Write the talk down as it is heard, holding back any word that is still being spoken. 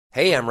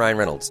Hey, I'm Ryan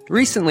Reynolds.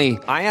 Recently,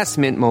 I asked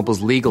Mint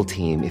Mobile's legal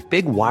team if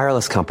big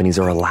wireless companies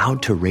are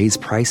allowed to raise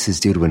prices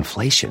due to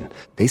inflation.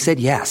 They said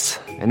yes.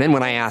 And then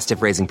when I asked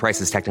if raising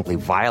prices technically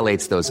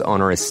violates those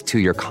onerous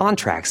two-year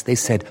contracts, they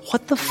said,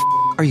 "What the f***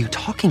 are you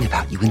talking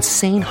about, you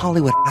insane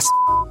Hollywood ass?"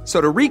 So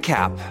to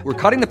recap, we're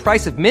cutting the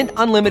price of Mint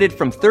Unlimited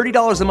from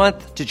 $30 a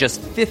month to just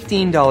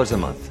 $15 a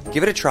month.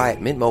 Give it a try at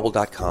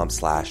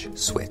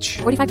mintmobile.com/switch.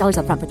 $45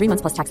 up front for 3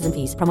 months plus taxes and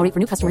fees. Promo rate for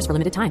new customers for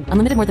limited time.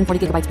 Unlimited more than 40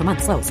 gigabytes per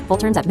month. Slows full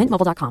terms at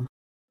mintmobile.com.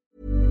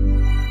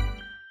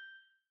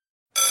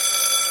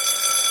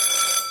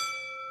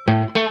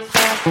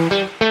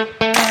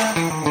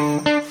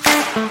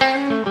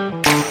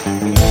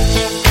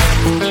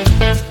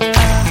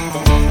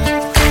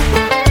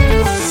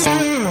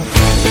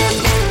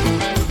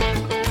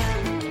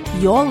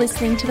 You're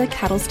listening to the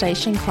Cattle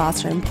Station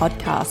Classroom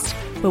podcast,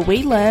 where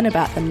we learn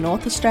about the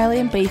North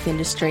Australian beef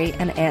industry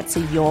and answer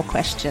your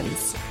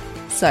questions.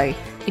 So,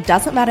 it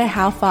doesn't matter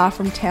how far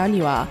from town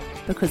you are,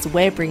 because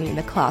we're bringing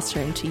the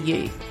classroom to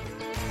you.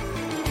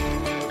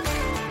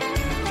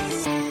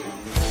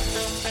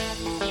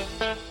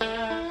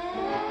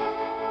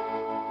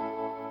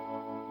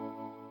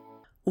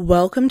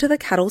 Welcome to the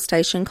Cattle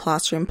Station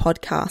Classroom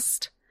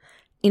podcast.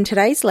 In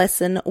today's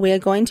lesson, we are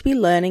going to be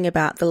learning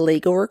about the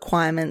legal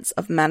requirements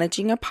of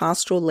managing a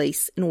pastoral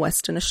lease in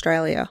Western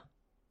Australia.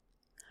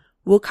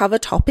 We'll cover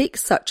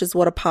topics such as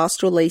what a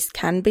pastoral lease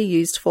can be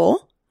used for,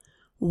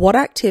 what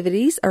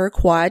activities are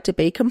required to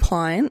be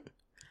compliant,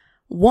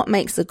 what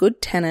makes a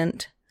good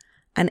tenant,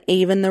 and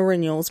even the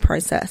renewals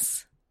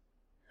process.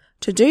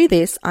 To do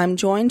this, I'm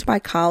joined by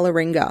Carla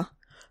Ringer,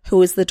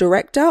 who is the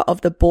Director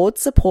of the Board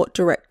Support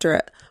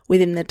Directorate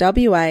within the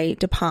WA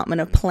Department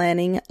of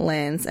Planning,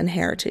 Lands and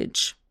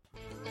Heritage.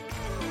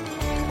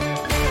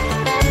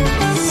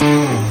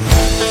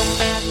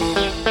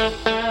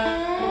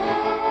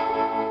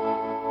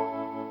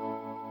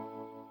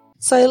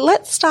 So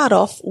let's start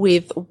off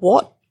with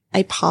what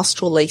a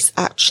pastoral lease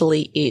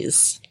actually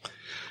is.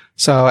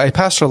 So a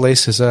pastoral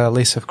lease is a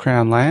lease of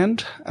Crown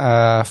land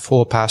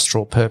for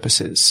pastoral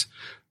purposes.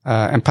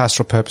 And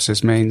pastoral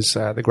purposes means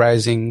the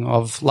grazing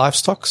of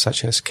livestock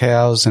such as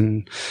cows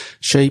and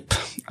sheep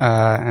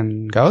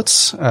and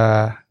goats,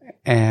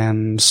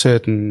 and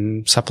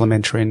certain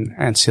supplementary and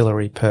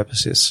ancillary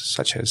purposes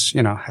such as,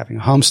 having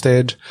a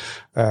homestead,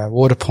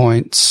 water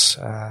points,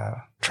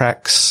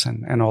 tracks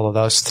and all of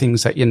those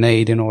things that you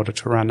need in order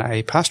to run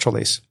a pastoral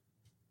lease.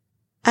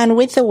 And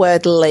with the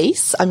word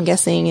lease, I'm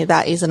guessing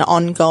that is an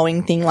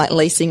ongoing thing like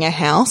leasing a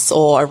house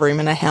or a room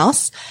in a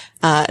house,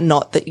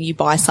 not that you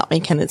buy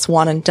something and it's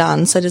one and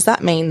done. So does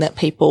that mean that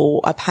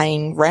people are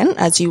paying rent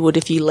as you would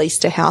if you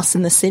leased a house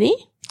in the city?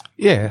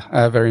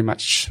 Yeah, very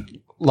much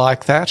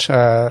like that.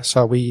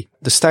 The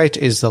state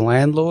is the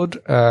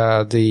landlord,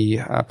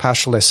 the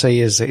pastoral lessee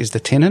is the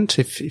tenant,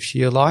 if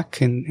you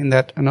like, in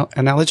that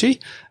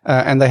analogy.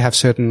 And they have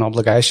certain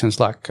obligations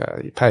like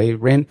you pay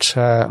rent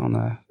on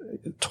a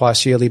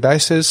twice yearly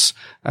basis.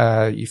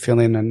 You fill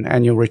in an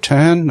annual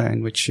return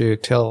in which you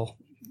tell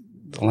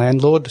the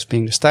landlord, as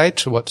being the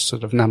state, what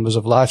sort of numbers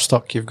of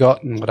livestock you've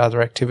got and what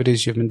other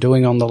activities you've been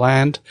doing on the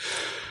land.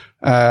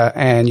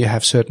 And you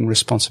have certain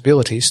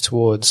responsibilities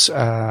towards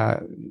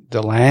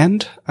the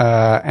land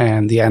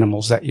and the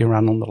animals that you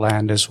run on the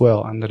land as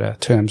well under the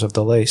terms of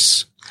the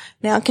lease.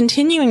 Now,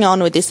 continuing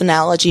on with this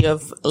analogy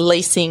of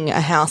leasing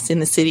a house in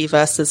the city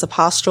versus a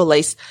pastoral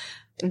lease,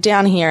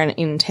 down here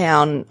in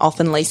town,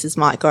 often leases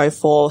might go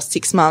for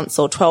 6 months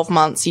or 12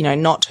 months,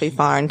 not too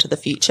far into the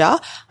future.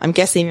 I'm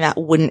guessing that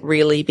wouldn't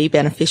really be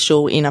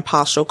beneficial in a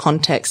pastoral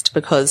context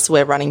because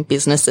we're running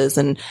businesses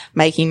and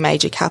making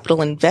major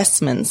capital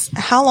investments.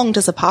 How long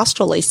does a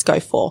pastoral lease go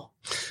for?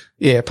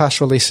 Yeah,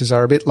 pastoral leases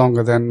are a bit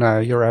longer than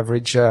your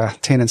average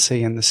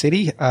tenancy in the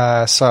city.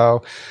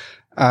 So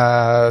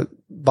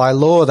by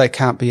law, they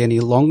can't be any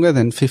longer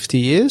than 50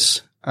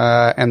 years.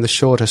 And the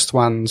shortest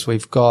ones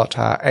we've got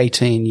are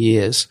 18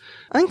 years.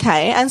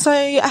 Okay. And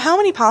so how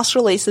many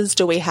pastoral leases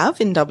do we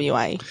have in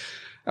WA?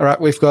 All right.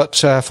 We've got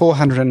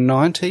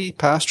 490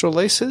 pastoral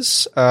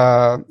leases.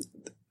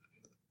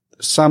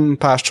 Some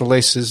pastoral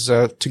leases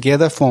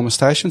together form a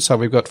station. So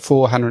we've got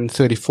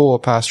 434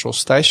 pastoral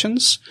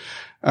stations.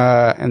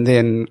 And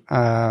then,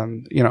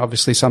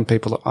 obviously some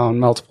people own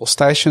multiple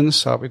stations.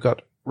 So we've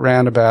got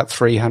round about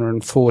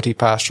 340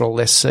 pastoral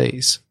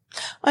lessees.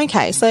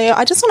 Okay, so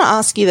I just want to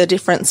ask you the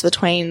difference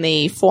between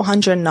the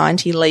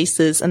 490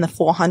 leases and the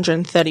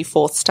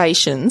 434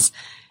 stations.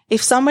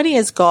 If somebody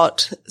has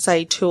got,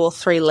 say, 2 or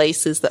 3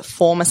 leases that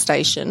form a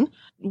station,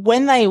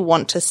 when they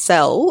want to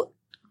sell,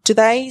 do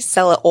they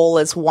sell it all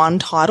as one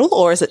title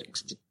or is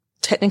it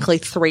technically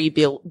 3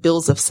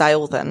 bills of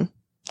sale then?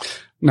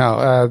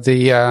 No,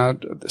 the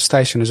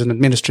station is an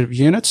administrative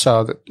unit,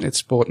 so that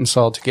it's bought and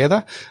sold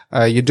together.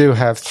 You do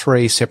have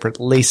 3 separate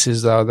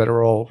leases, though, that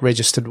are all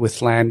registered with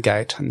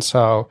Landgate. And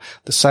so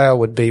the sale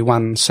would be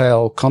one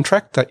sale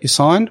contract that you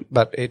sign,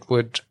 but it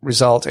would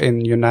result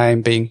in your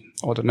name being,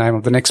 or the name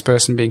of the next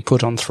person being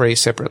put on 3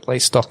 separate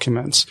lease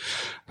documents,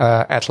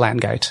 at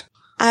Landgate.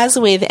 As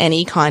with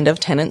any kind of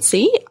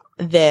tenancy,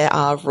 there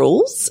are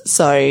rules.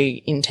 So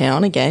in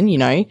town, again, you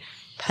know,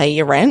 pay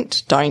your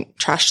rent, don't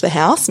trash the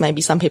house.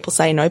 Maybe some people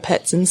say no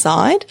pets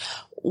inside.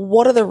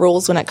 What are the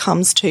rules when it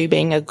comes to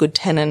being a good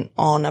tenant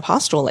on a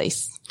pastoral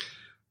lease?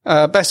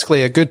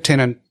 Basically, a good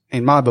tenant,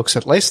 in my books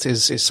at least,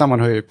 is someone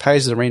who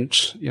pays the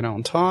rent, you know,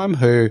 on time,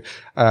 who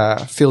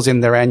fills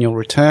in their annual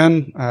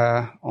return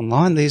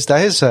online these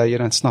days. You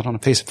know, it's not on a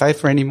piece of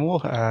paper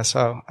anymore.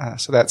 So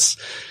that's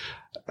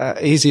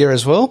easier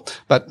as well.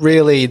 But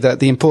really,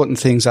 the important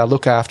things are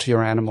look after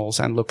your animals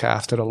and look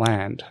after the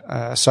land.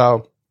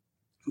 So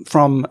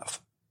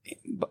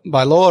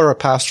by law, a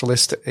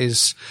pastoralist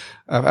is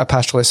a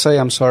pastoral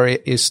lessee,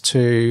 is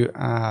to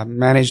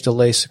manage the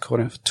lease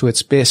according to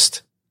its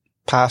best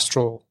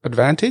pastoral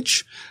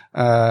advantage.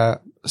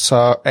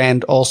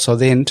 And also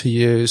then to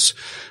use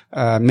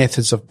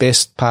methods of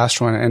best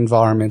pastoral and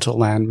environmental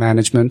land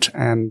management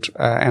and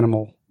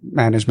animal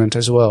management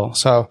as well.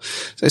 So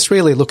it's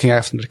really looking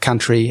after the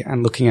country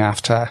and looking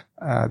after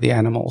the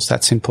animals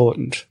that's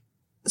important.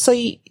 So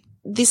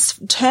this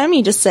term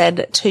you just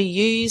said, to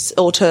use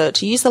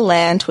the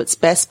land to its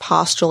best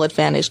pastoral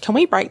advantage. Can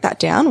we break that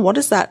down? What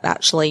does that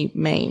actually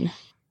mean?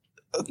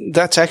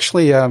 That's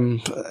actually a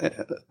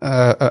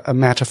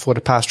matter for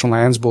the Pastoral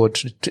Lands Board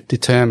to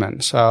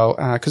determine. So,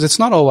 because it's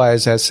not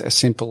always as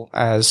simple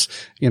as,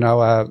 you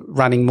know,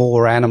 running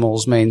more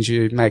animals means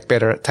you take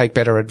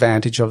better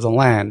advantage of the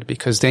land,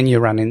 because then you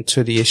run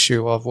into the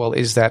issue of, well,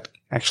 is that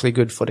actually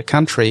good for the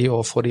country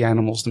or for the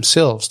animals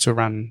themselves to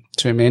run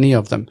too many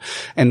of them?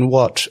 And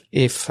what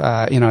if,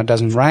 you know, it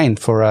doesn't rain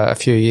for a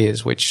few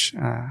years, which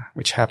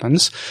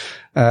happens?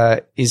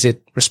 Is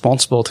it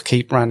responsible to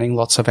keep running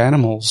lots of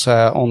animals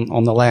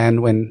on the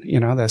land when, you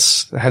know, there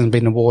hasn't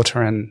been the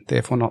water and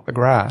therefore not the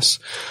grass?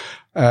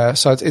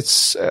 So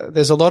it's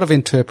there's a lot of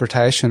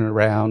interpretation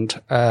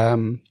around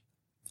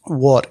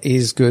what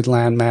is good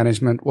land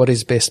management, what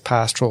is best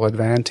pastoral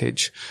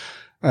advantage.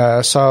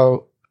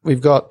 So we've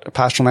got a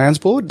Pastoral Lands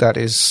Board that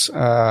is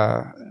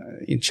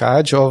in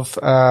charge of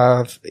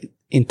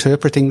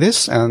interpreting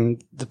this,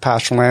 and the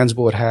Pastoral Lands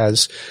Board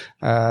has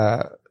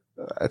a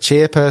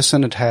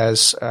chairperson. It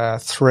has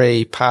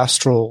 3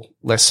 pastoral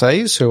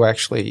lessees who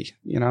actually,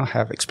 you know,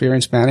 have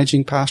experience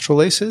managing pastoral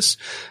leases.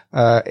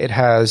 It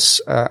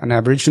has an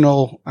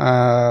Aboriginal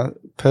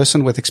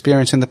person with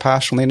experience in the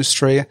pastoral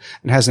industry,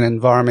 and has an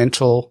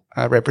environmental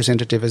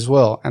representative as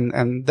well.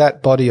 And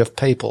that body of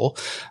people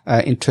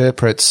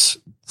interprets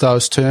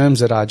those terms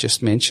that I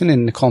just mentioned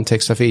in the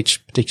context of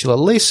each particular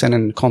lease and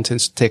in the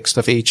context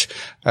of each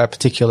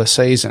particular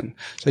season.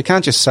 So you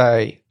can't just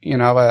say, you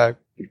know,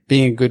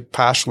 being a good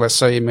pastoral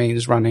lessee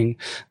means running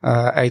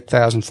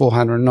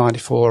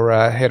 8,494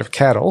 head of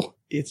cattle.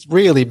 It's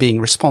really being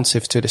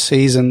responsive to the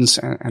seasons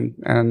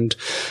and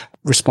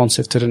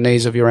responsive to the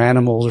needs of your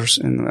animals,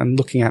 and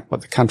looking at what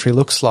the country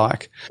looks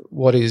like.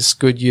 What is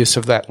good use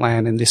of that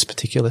land in this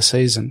particular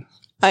season?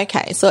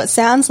 Okay, so it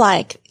sounds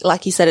like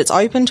you said, it's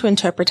open to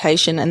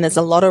interpretation, and there's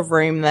a lot of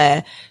room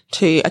there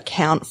to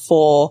account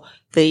for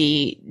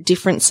the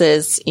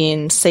differences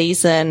in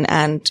season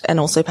and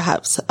also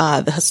perhaps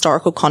the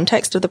historical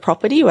context of the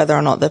property, whether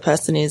or not the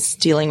person is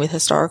dealing with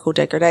historical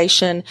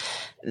degradation.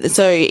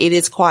 So it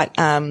is quite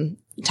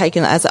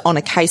taken as on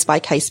a case by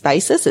case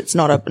basis. It's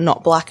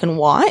not black and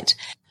white.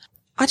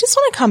 I just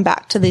want to come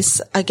back to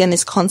this again,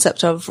 this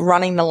concept of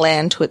running the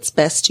land to its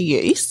best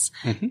use,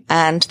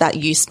 and that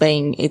use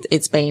being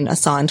it's been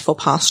assigned for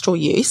pastoral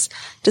use.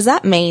 Does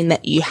that mean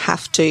that you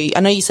have to? I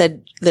know you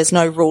said there's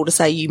no rule to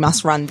say you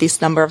must run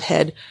this number of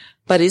head,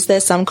 but is there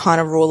some kind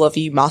of rule of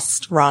you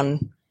must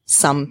run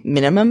some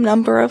minimum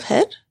number of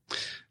head?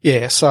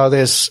 Yeah, so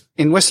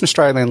in Western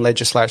Australian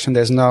legislation,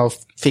 there's no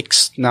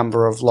fixed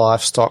number of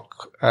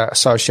livestock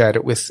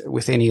associated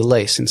with any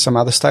lease. In some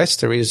other states,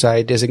 there is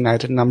a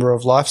designated number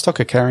of livestock,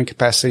 a carrying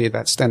capacity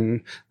that's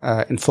then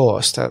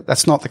enforced.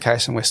 That's not the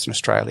case in Western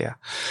Australia.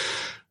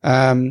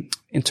 In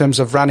terms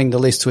of running the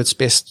lease to its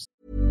best.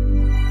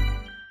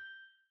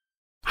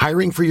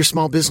 Hiring for your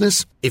small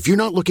business? If you're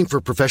not looking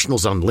for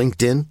professionals on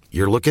LinkedIn,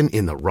 you're looking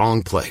in the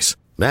wrong place.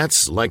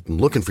 That's like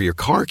looking for your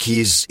car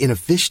keys in a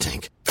fish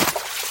tank.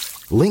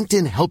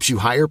 LinkedIn helps you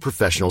hire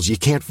professionals you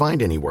can't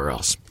find anywhere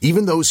else,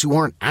 even those who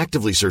aren't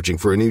actively searching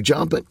for a new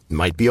job but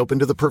might be open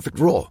to the perfect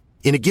role.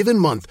 In a given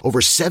month, over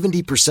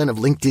 70% of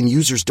LinkedIn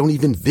users don't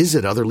even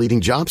visit other leading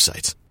job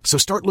sites. So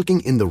start looking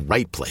in the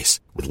right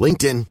place. With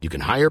LinkedIn, you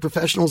can hire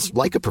professionals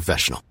like a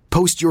professional.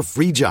 Post your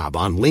free job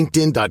on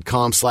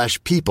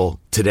linkedin.com/people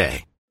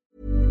today.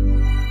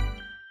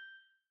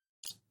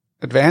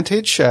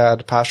 Advantage,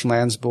 the Pastoral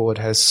Lands Board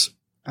has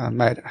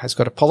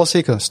got a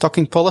policy, a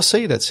stocking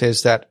policy, that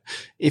says that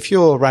if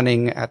you're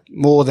running at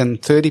more than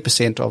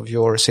 30% of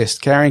your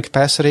assessed carrying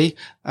capacity,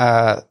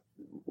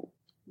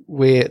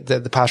 where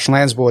the Pastoral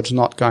Lands Board is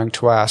not going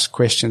to ask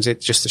questions.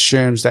 It just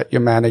assumes that you're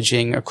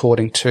managing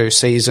according to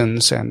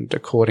seasons and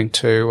according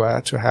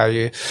to how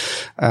you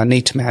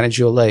need to manage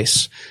your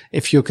lease.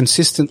 If you're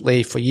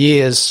consistently for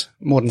years,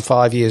 more than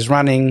 5 years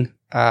running,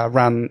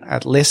 run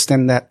at less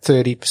than that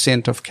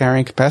 30% of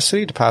carrying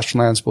capacity, the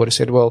Pastoral Lands Board has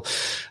said, well,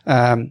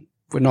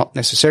 we're not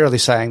necessarily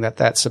saying that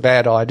that's a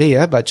bad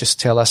idea, but just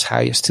tell us how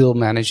you're still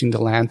managing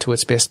the land to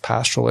its best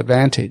pastoral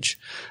advantage.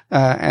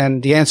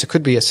 And the answer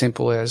could be as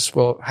simple as,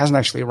 well, it hasn't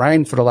actually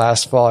rained for the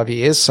last 5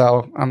 years,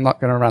 so I'm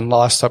not going to run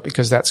livestock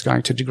because that's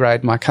going to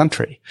degrade my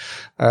country.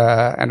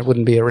 And it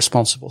wouldn't be a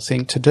responsible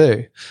thing to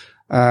do.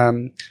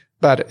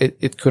 But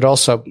it could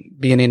also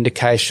be an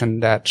indication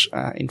that,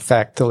 in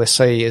fact, the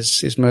lessee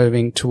is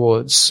moving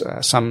towards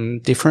some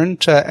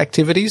different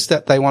activities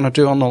that they want to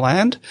do on the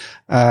land,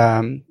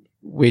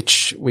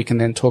 which we can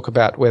then talk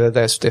about whether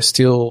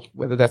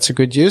whether that's a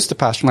good use. The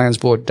Pastoral Lands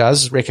Board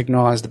does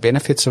recognise the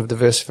benefits of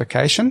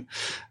diversification,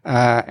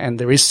 and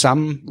there is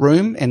some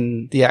room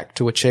in the Act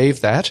to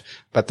achieve that,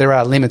 but there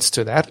are limits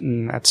to that,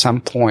 and at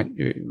some point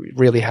you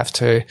really have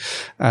to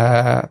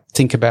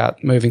think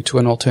about moving to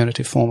an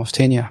alternative form of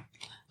tenure.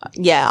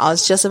 Yeah, I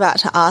was just about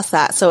to ask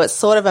that. So it's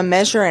sort of a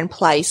measure in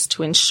place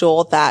to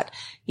ensure that,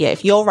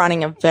 if you're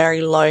running a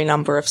very low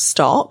number of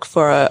stock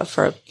for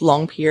a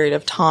long period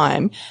of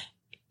time,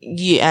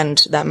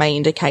 and that may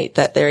indicate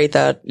that they're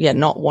either,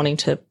 not wanting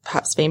to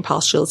perhaps be in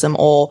pastoralism,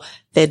 or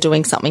they're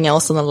doing something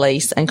else on the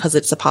lease. And because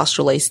it's a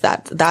pastoral lease,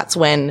 that's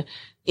when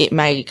it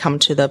may come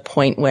to the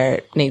point where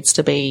it needs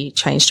to be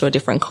changed to a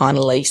different kind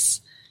of lease.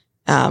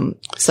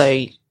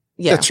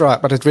 Yeah. That's right,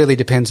 but it really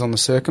depends on the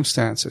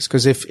circumstances.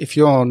 Because if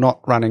you're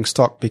not running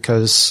stock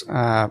because,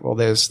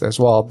 there's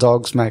wild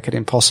dogs make it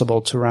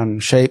impossible to run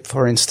sheep,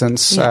 for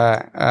instance,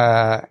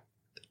 but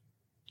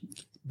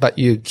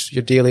you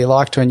dearly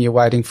like to, and you're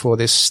waiting for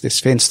this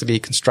fence to be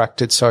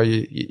constructed so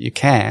you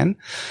can.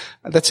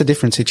 That's a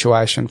different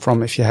situation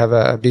from if you have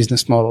a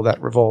business model that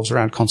revolves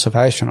around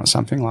conservation or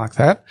something like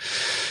that.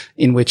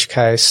 In which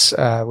case,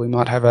 we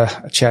might have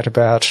a chat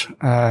about,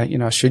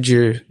 should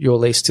your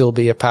lease still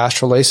be a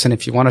pastoral lease? And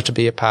if you want it to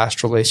be a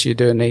pastoral lease, you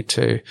do need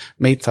to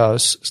meet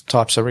those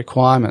types of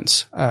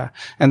requirements.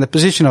 And the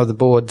position of the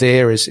board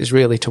there is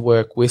really to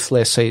work with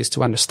lessees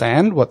to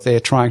understand what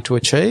they're trying to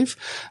achieve,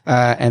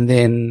 and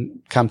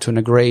then come to an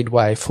agreed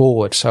way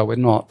forward. So we're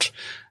not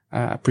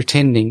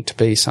pretending to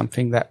be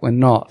something that we're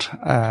not,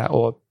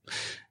 or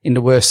in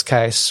the worst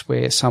case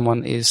where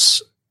someone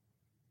is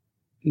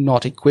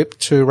not equipped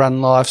to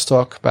run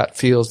livestock but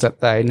feels that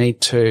they need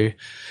to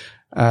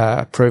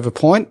prove a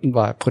point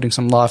by putting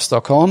some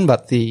livestock on,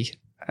 but the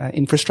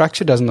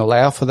infrastructure doesn't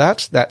allow for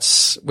that.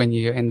 That's when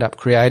you end up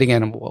creating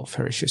animal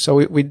welfare issues. So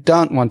we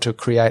don't want to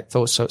create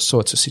those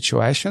sorts of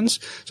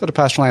situations. So the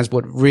Pastoral Lands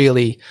Board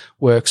really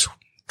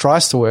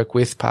tries to work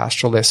with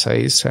pastoral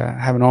lessees,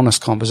 have an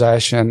honest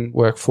conversation,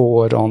 work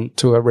forward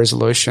to a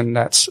resolution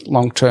that's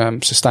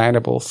long-term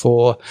sustainable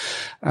for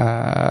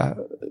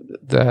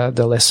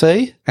the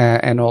lessee,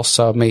 and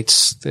also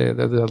meets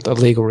the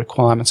legal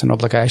requirements and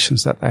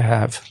obligations that they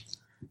have.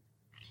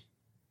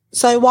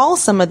 So while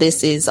some of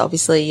this is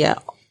obviously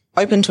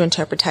open to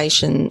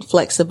interpretation,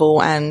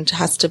 flexible, and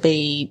has to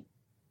be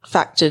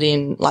factored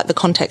in, like the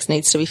context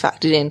needs to be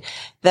factored in,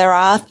 there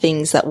are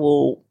things that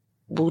will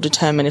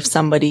determine if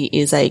somebody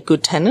is a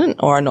good tenant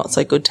or a not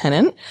so good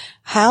tenant.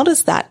 How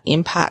does that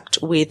impact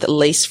with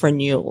lease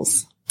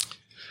renewals?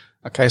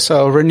 Okay,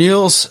 so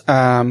renewals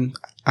are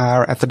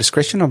at the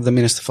discretion of the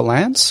Minister for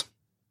Lands,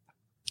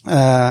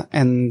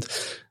 and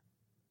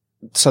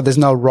so there's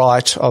no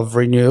right of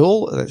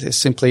renewal. It's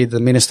simply the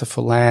Minister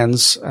for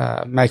Lands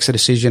makes a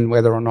decision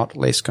whether or not the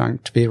lease is going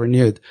to be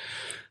renewed.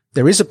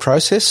 There is a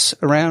process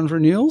around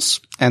renewals,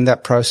 and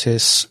that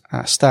process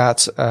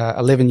starts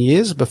 11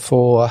 years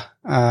before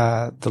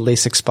the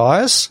lease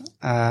expires,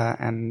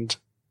 and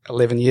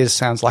 11 years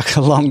sounds like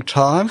a long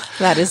time.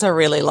 That is a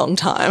really long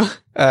time.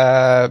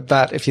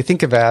 But if you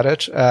think about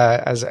it,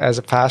 as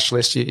a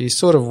pastoralist, you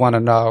sort of want to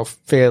know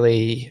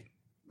fairly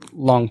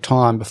long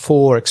time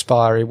before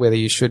expiry whether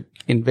you should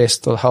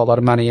invest a whole lot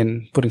of money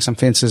in putting some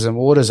fences and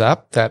waters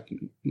up that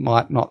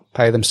might not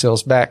pay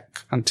themselves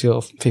back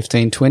until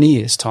 15, 20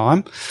 years'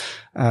 time.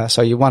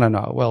 So you want to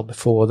know well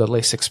before the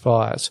lease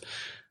expires.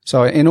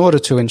 So in order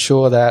to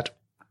ensure that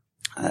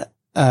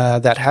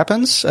that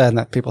happens and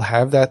that people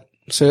have that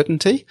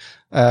certainty,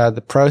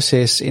 the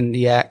process in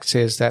the Act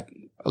says that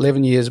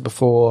 11 years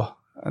before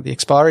the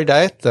expiry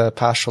date, the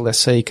pastoral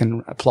lessee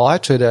can apply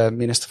to the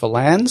Minister for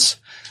Lands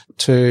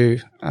to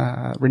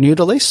renew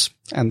the lease,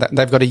 and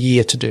they've got a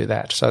year to do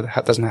that. So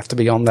it doesn't have to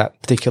be on that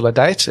particular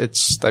date.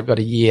 They've got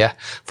a year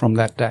from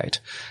that date.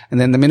 And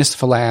then the Minister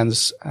for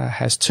Lands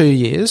has 2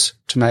 years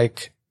to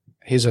make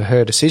his or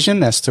her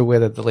decision as to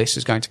whether the lease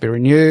is going to be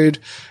renewed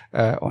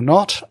or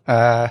not.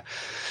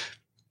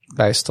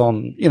 Based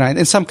on,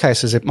 in some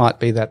cases it might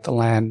be that the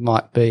land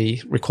might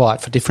be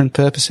required for different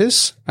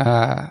purposes,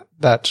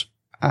 but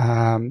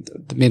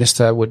the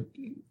minister would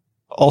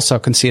also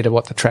consider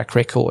what the track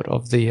record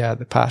of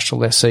the pastoral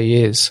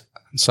lessee is.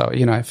 And so,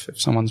 if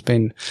someone's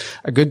been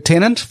a good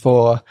tenant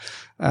for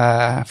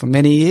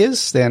many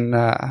years, then,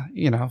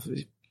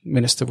 the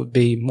minister would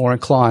be more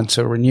inclined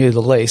to renew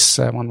the lease,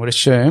 one would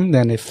assume,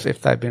 than if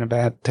they've been a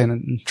bad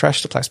tenant and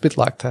trashed the place, a bit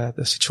like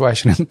the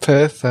situation in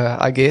Perth,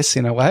 I guess,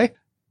 in a way.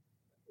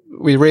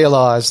 We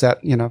realise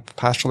that,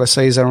 pastoral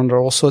lessees are under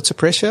all sorts of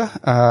pressure,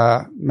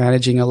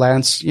 managing a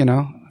land,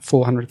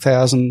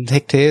 400,000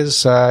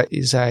 hectares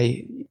is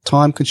a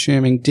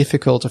time-consuming,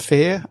 difficult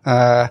affair.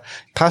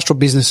 Pastoral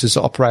businesses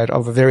operate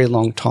over very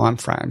long time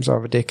frames,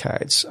 over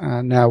decades.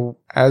 Now,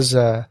 as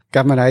a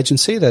government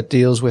agency that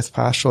deals with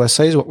pastoral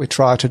lessees, what we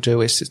try to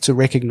do is to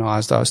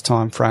recognise those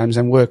time frames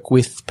and work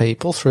with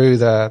people through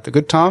the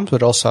good times,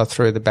 but also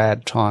through the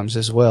bad times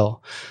as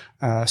well.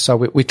 So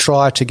we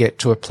try to get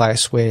to a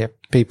place where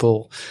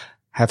people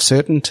have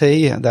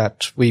certainty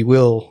that we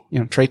will,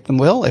 treat them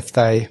well if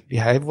they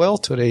behave well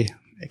to the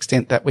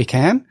extent that we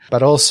can,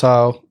 but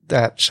also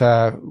that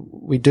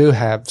we do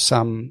have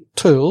some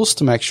tools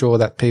to make sure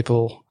that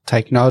people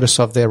take notice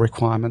of their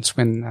requirements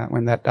when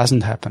that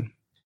doesn't happen.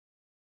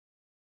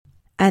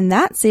 And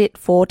that's it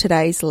for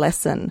today's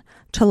lesson.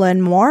 To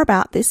learn more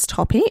about this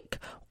topic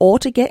or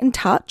to get in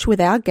touch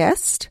with our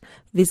guest,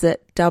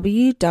 visit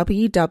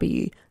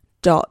www.dplh.wa.gov.au.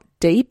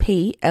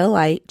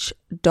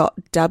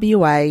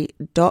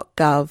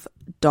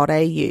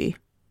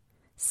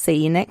 See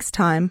you next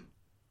time.